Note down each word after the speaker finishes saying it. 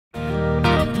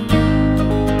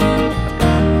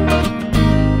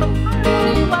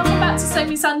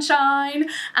Sunshine,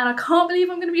 and I can't believe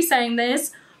I'm going to be saying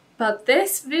this, but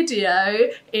this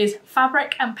video is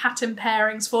fabric and pattern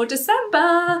pairings for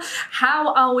December.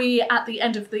 How are we at the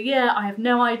end of the year? I have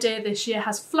no idea. This year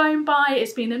has flown by.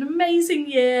 It's been an amazing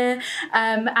year,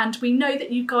 and we know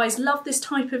that you guys love this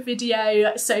type of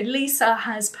video, so Lisa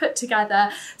has put together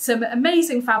some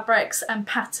amazing fabrics and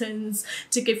patterns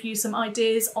to give you some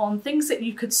ideas on things that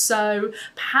you could sew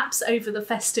perhaps over the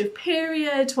festive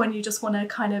period when you just want to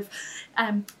kind of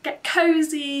get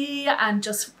cozy and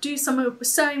just do some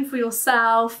sewing for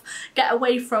yourself, get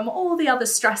away from all the other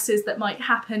stresses that might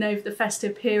happen over the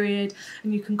festive period,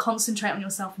 and you can concentrate on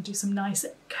yourself and do some nice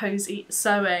cozy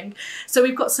sewing. So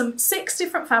we've got 6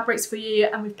 different fabrics for you,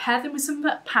 and we've paired them with some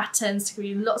patterns to give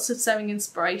you lots of sewing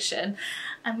inspiration,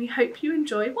 and we hope you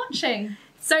enjoy watching.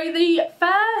 So the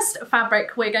first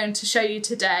fabric we're going to show you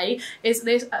today is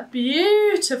this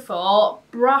beautiful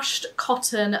brushed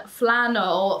cotton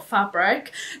flannel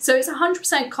fabric. So it's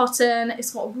 100% cotton,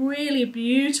 it's got a really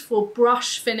beautiful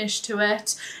brush finish to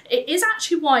it. It is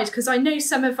actually wide because I know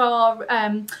some of our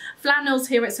flannels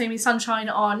here at Seamwork Sunshine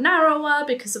are narrower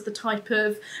because of the type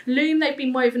of loom they've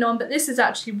been woven on, but this is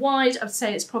actually wide. I'd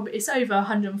say it's over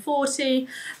 140.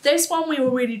 This one we were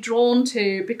really drawn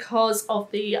to because of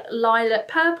the lilac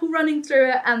purple running through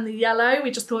it and the yellow.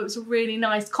 We just thought it was a really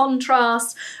nice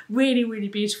contrast, really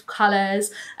beautiful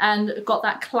colours, and got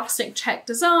that classic check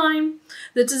design.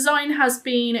 The design has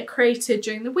been created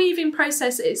during the weaving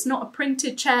process. It's not a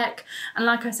printed check, and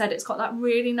like I said, it's got that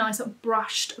really nice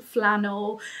brushed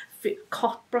flannel,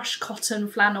 brushed cotton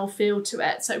flannel feel to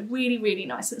it, so really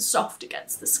nice and soft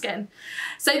against the skin.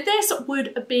 So this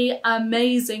would be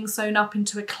amazing sewn up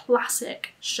into a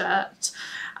classic shirt.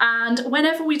 And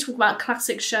whenever we talk about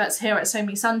classic shirts here at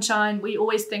Seamwork Sunshine, we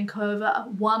always think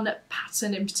of one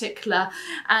pattern in particular,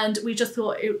 and we just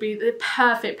thought it would be the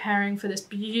perfect pairing for this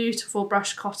beautiful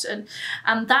brushed cotton,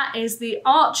 and that is the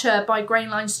Archer by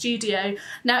Grainline Studio.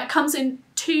 Now it comes in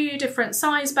 2 different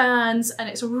size bands, and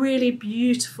it's a really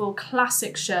beautiful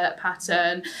classic shirt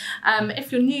pattern.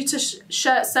 If you're new to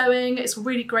shirt sewing, it's a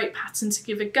really great pattern to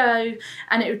give a go,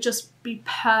 and it would just be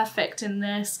perfect in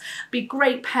this. Be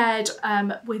great paired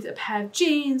with a pair of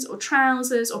jeans or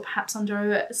trousers, or perhaps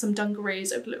under some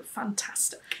dungarees. It would look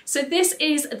fantastic. So this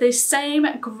is the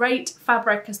same great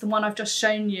fabric as the one I've just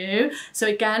shown you. So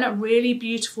again, a really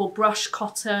beautiful brushed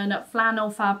cotton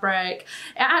flannel fabric.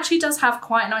 It actually does have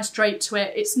quite a nice drape to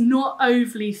it. It's not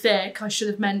overly thick, I should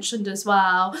have mentioned as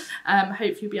well.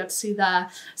 Hopefully you'll be able to see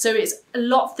there. So it's a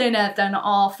lot thinner than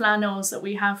our flannels that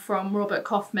we have from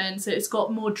Kaufman. So it's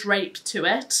got more drape to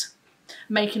it,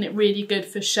 making it really good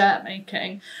for shirt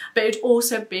making, but it'd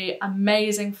also be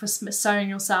amazing for sewing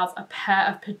yourself a pair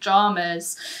of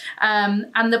pajamas.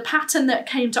 And the pattern that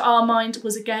came to our mind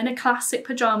was again a classic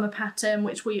pajama pattern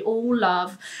which we all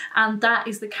love, and that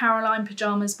is the Carolyn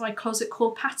Pajamas by Closet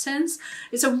Core Patterns.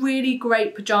 It's a really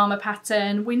great pajama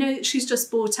pattern. We know that she's just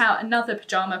brought out another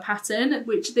pajama pattern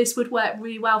which this would work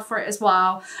really well for it as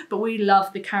well, but we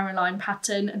love the Carolyn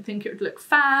pattern and think it would look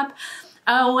fab.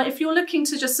 If you're looking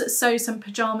to just sew some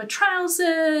pajama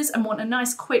trousers and want a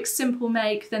nice quick simple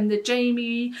make, then the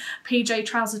Jamie PJ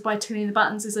trousers by Tilly and the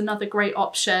Buttons is another great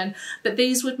option. But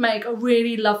these would make a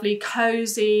really lovely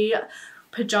cozy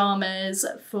pajamas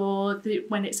for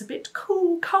when it's a bit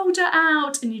colder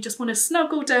out and you just want to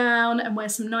snuggle down and wear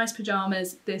some nice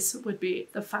pajamas. This would be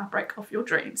the fabric of your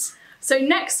dreams. So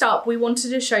next up, we wanted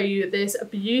to show you this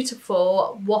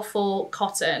beautiful waffle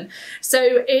cotton. So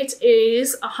it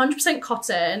is 100%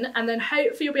 cotton, and then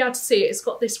hopefully you'll be able to see it's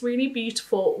got this really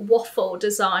beautiful waffle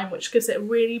design which gives it a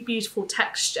really beautiful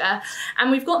texture.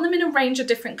 And we've got them in a range of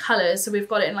different colours. So we've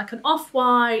got it in like an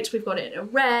off-white, we've got it in a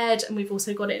red, and we've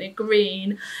also got it in a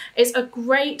green. It's a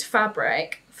great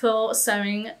fabric for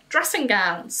sewing dressing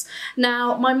gowns.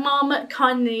 Now my mum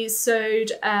kindly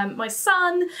sewed my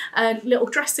son a little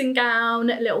dressing gown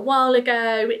a little while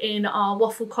ago in our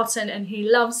waffle cotton, and he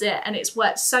loves it, and it's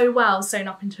worked so well sewn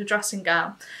up into a dressing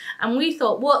gown. And we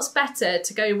thought, what's better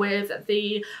to go with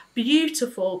the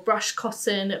beautiful brushed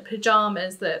cotton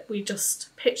pajamas that we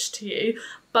just pitched to you,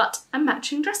 but a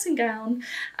matching dressing gown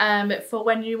for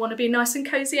when you want to be nice and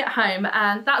cozy at home.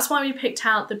 And that's why we picked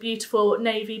out the beautiful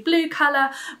navy blue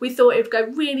colour. We thought it would go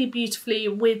really beautifully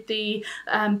with the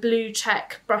blue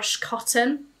check brushed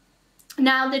cotton.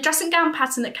 Now the dressing gown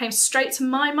pattern that came straight to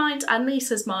my mind and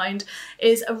Lisa's mind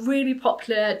is a really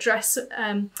popular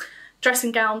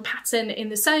dressing gown pattern in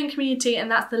the sewing community, and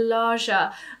that's the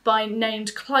Lahja by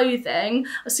Named Clothing.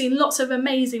 I've seen lots of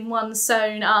amazing ones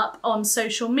sewn up on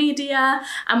social media,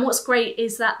 and what's great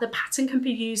is that the pattern can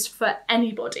be used for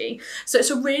anybody. So it's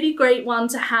a really great one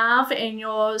to have in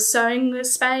your sewing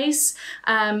space,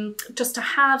 just to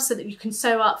have so that you can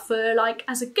sew up for like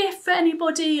as a gift for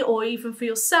anybody or even for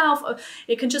yourself.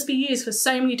 It can just be used for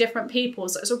so many different people,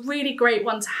 so it's a really great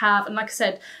one to have. And like I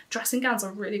said, dressing gowns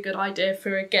are a really good idea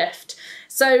for a gift.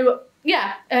 So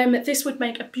yeah, this would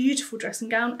make a beautiful dressing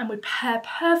gown and would pair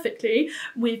perfectly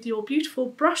with your beautiful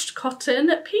brushed cotton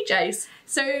PJs.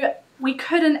 So we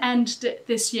couldn't end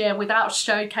this year without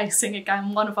showcasing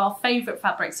again one of our favourite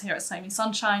fabrics here at Sew Me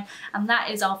Sunshine, and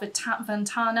that is our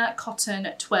Ventana cotton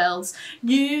twills.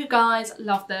 You guys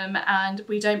love them and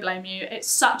we don't blame you. It's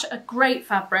such a great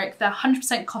fabric. They're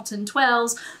 100% cotton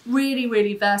twills, really,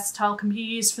 really versatile, can be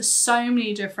used for so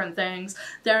many different things.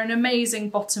 They're an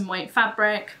amazing bottom weight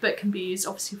fabric, but can be used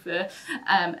obviously for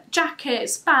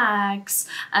jackets, bags,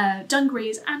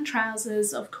 dungarees and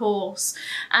trousers, of course.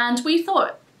 And we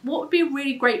thought what would be a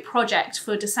really great project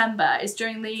for December is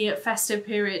during the festive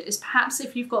period is perhaps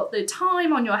if you've got the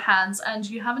time on your hands and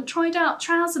you haven't tried out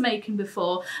trouser making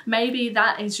before, maybe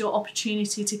that is your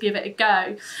opportunity to give it a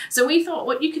go. So we thought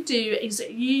what you could do is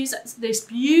use this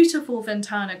beautiful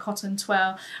Ventana cotton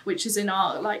twill, which is in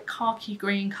our like khaki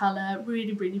green colour,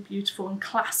 really, really beautiful and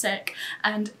classic,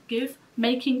 and give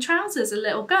making trousers a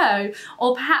little go.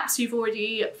 Or perhaps you've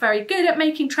already very good at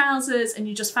making trousers and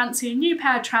you just fancy a new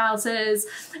pair of trousers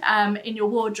in your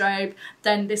wardrobe,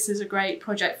 then this is a great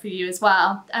project for you as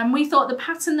well. And we thought the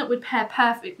pattern that would pair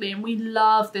perfectly, and we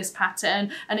love this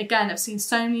pattern, and again I've seen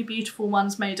so many beautiful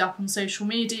ones made up on social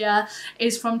media,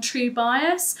 is from True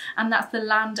Bias, and that's the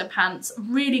Lahja pants.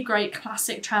 Really great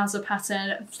classic trouser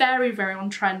pattern, very, very on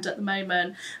trend at the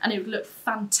moment, and it would look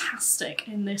fantastic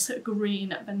in this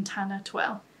green Ventana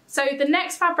twill. So the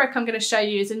next fabric I'm going to show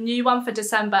you is a new one for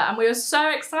December, and we were so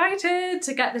excited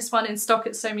to get this one in stock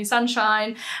at Sew Me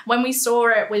Sunshine. When we saw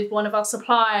it with one of our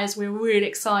suppliers, we were really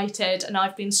excited, and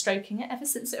I've been stroking it ever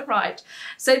since it arrived.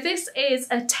 So this is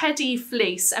a teddy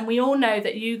fleece, and we all know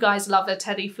that you guys love a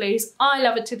teddy fleece. I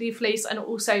love a teddy fleece, and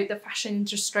also the fashion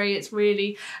industry is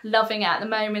really loving it at the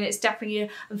moment. It's definitely a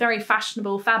very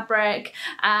fashionable fabric,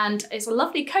 and it's a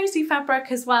lovely cozy fabric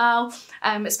as well,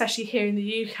 especially here in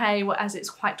the UK as it's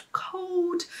quite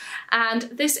cold. And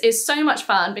this is so much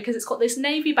fun because it's got this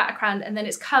navy background and then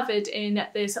it's covered in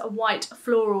this white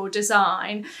floral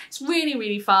design. It's really,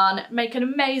 really fun. Make an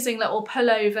amazing little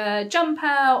pullover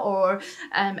jumper or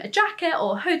a jacket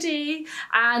or hoodie.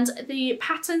 And the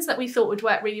patterns that we thought would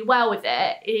work really well with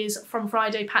it is from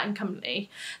Friday Pattern Company.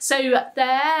 So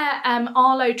their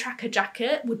Arlo tracker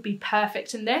jacket would be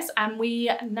perfect in this, and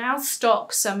we now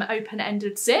stock some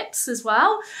open-ended zips as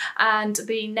well, and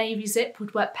the navy zip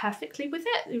would work perfectly with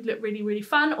it. It would look really, really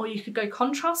fun. Or you could go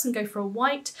contrast and go for a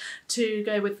white to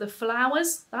go with the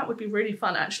flowers. That would be really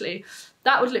fun actually.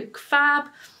 That would look fab.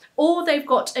 Or they've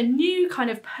got a new kind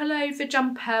of pullover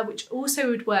jumper which also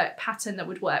would work, pattern that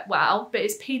would work well, but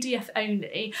it's PDF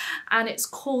only, and it's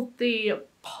called the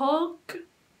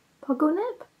Pogo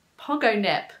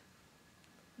Nip.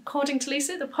 According to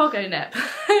Lisa, the Pogo Nip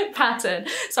pattern.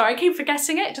 Sorry, I keep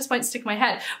forgetting it just won't stick in my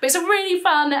head. But it's a really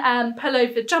fun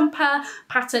pullover jumper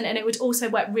pattern, and it would also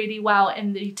work really well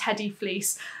in the teddy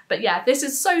fleece. But yeah, this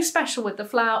is so special with the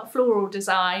floral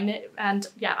design, and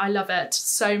yeah, I love it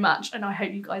so much, and I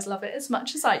hope you guys love it as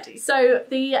much as I do. So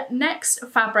the next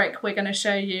fabric we're going to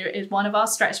show you is one of our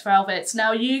stretch velvets.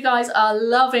 Now you guys are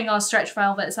loving our stretch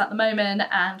velvets at the moment,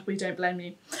 and we don't blame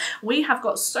you. We have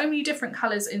got so many different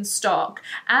colours in stock,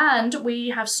 and we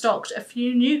have stocked a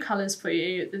few new colours for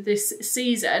you this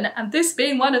season, and this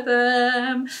being one of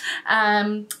them.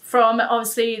 From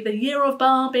obviously the year of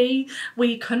Barbie,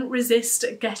 we couldn't resist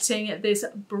getting this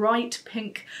bright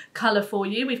pink colour for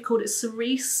you. We've called it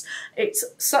Cerise. It's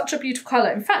such a beautiful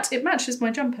colour. In fact, it matches my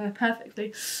jumper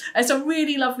perfectly. It's a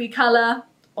really lovely colour,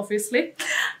 obviously,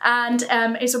 and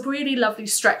it's a really lovely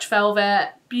stretch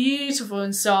velvet, beautiful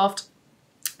and soft.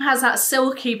 Has that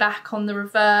silky back on the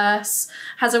reverse,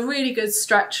 has a really good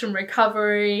stretch and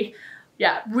recovery.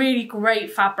 Yeah, really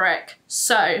great fabric.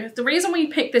 So the reason we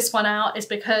picked this one out is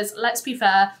because, let's be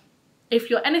fair, if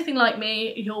you're anything like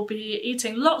me, you'll be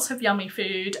eating lots of yummy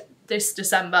food this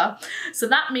December. So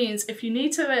that means if you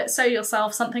need to sew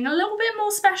yourself something a little bit more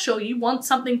special, you want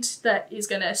something that is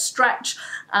going to stretch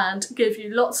and give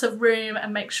you lots of room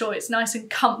and make sure it's nice and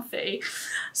comfy.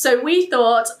 So we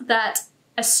thought that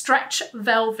a stretch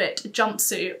velvet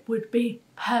jumpsuit would be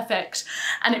perfect.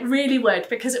 And it really would,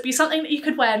 because it'd be something that you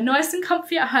could wear nice and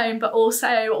comfy at home, but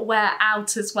also wear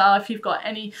out as well if you've got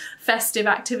any festive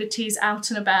activities out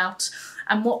and about.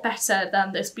 And what better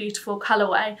than this beautiful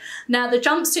colourway. Now the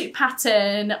jumpsuit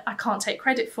pattern I can't take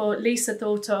credit for, Lisa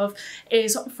thought of,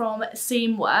 is from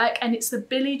Seamwork, and it's the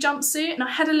Billie jumpsuit, and I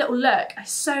had a little look. I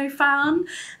so found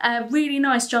a really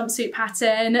nice jumpsuit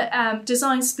pattern,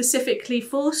 designed specifically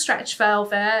for stretch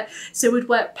velvet, so it would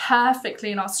work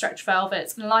perfectly in our stretch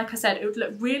velvets, and like I said, it would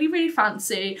look really, really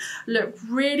fancy, look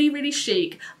really, really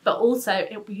chic, but also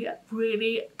it would be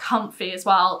really comfy as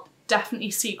well.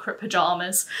 Definitely secret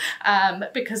pajamas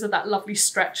because of that lovely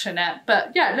stretch in it.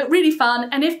 But yeah, look really fun.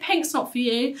 And if pink's not for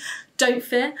you, don't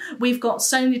fear, we've got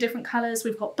so many different colours.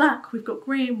 We've got black, we've got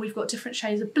green, we've got different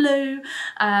shades of blue.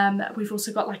 We've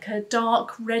also got like a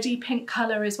dark reddy pink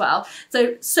colour as well.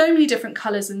 So many different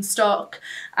colours in stock,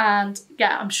 and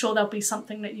yeah, I'm sure there'll be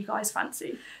something that you guys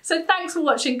fancy. So thanks for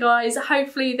watching, guys.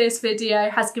 Hopefully this video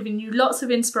has given you lots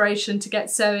of inspiration to get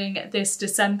sewing this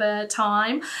December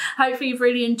time. Hopefully you've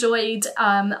really enjoyed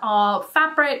our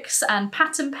fabrics and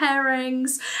pattern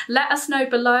pairings. Let us know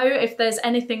below if there's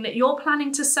anything that you're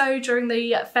planning to sew during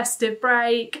the festive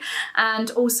break,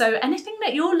 and also anything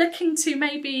that you're looking to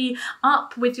maybe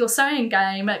up with your sewing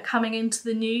game coming into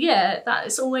the new year. That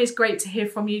is always great to hear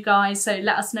from you guys, so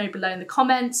let us know below in the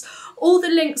comments. All the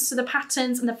links to the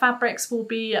patterns and the fabrics will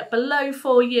be below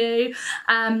for you.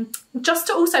 Just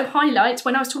to also highlight,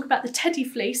 when I was talking about the teddy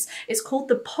fleece, it's called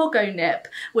the Pogo Nip,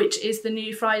 which is the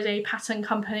new Friday Pattern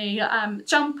Company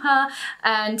jumper.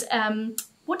 And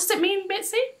what does it mean,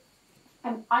 Bitsy?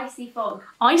 Icy fog.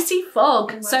 Icy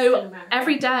fog. So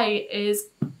every day is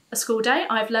a school day.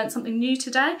 I've learned something new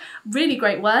today. Really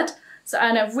great word. So,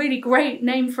 and a really great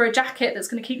name for a jacket that's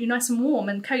going to keep you nice and warm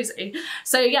and cozy.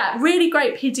 So yeah, really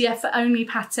great PDF only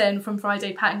pattern from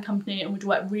Friday Pattern Company, and would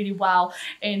work really well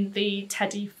in the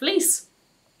teddy fleece.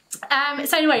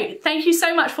 So anyway, thank you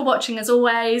so much for watching as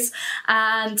always,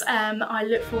 and I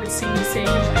look forward to seeing you soon.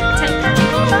 Take care.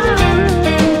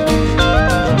 Bye.